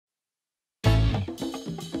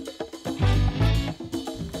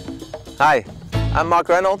Hi, I'm Mark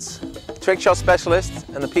Reynolds, Trickshot specialist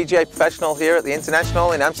and the PGA Professional here at the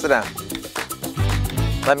International in Amsterdam.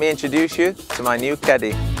 Let me introduce you to my new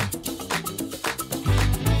caddy.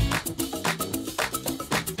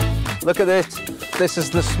 Look at this. This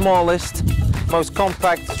is the smallest, most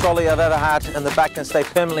compact trolley I've ever had, and the back can stay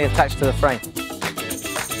permanently attached to the frame.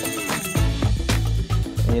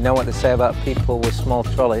 And you know what they say about people with small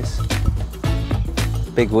trolleys?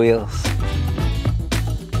 Big wheels.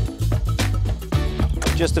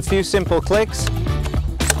 Just a few simple clicks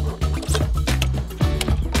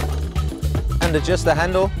and adjust the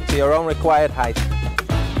handle to your own required height.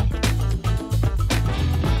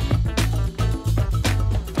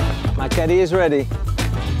 My caddy is ready.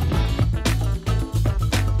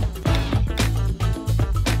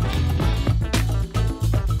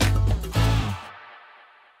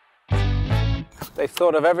 They've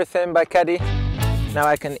thought of everything by Kaddey. Now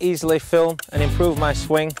I can easily film and improve my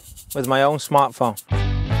swing with my own smartphone.